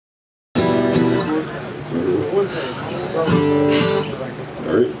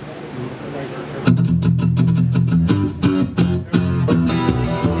All right.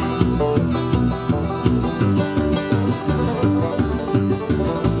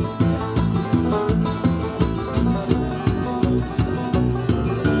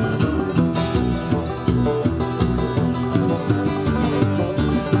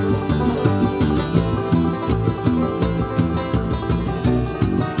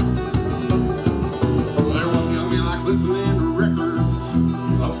 Listening to records,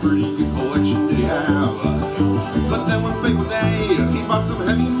 a pretty good collection did he have. But then one fateful day, he bought some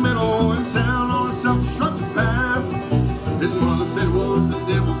heavy metal and sound on a self-destructive path. His mother said it was the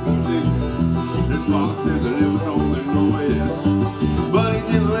devil's music. His father said that it was only noise. But he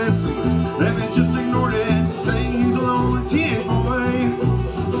didn't listen, and they just ignored it, saying he's a lonely teenage boy.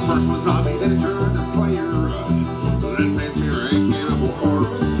 The first was Ozzy, then it turned to Slayer, then Pantera and Cannibal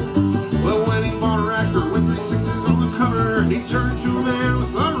Corpse. Well, when he bought a record with 3 6s on the cover, he turned to a man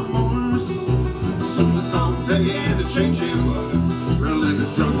with no remorse. Soon the songs began to change him,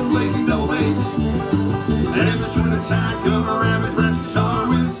 relentless drums and blazing double bass, and the twin attack of a rabbit branch guitar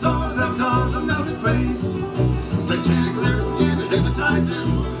with songs that caused a melted face. Satanic lyrics began to hypnotize him,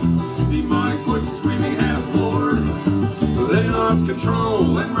 demonic voices screaming had him floored. Then he lost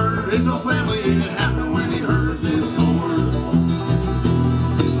control and murdered his whole family, and it happened when he heard this chord.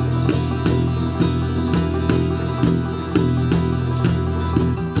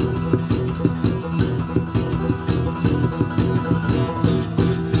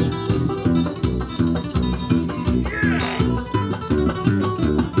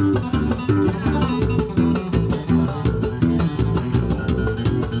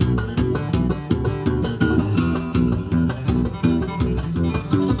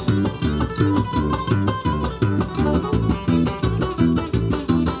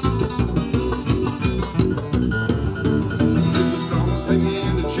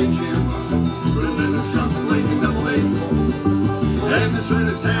 And the twin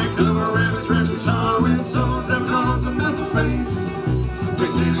attack of a rabbit thrash guitar with songs that cause a mental face.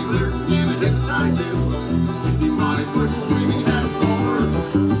 Satanic lyrics began to hypnotize him, demonic voices screaming had him floored.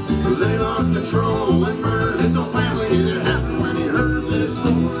 Then he lost control and murdered his whole family, and it happened when he heard this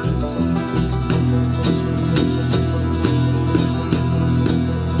chord.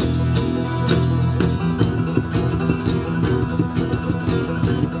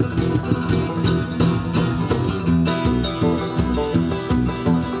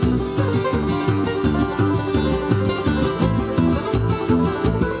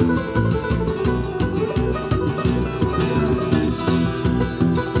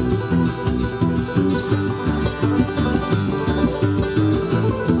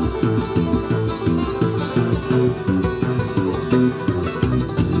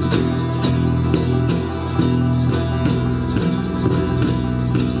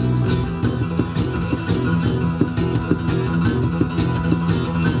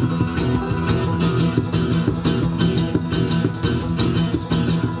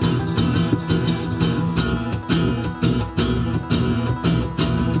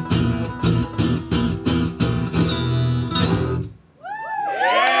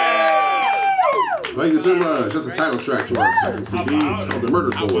 Like this is just a title track to our second CD. It's called The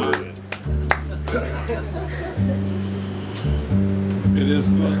Murder Chord. It is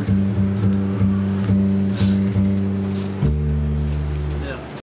fun.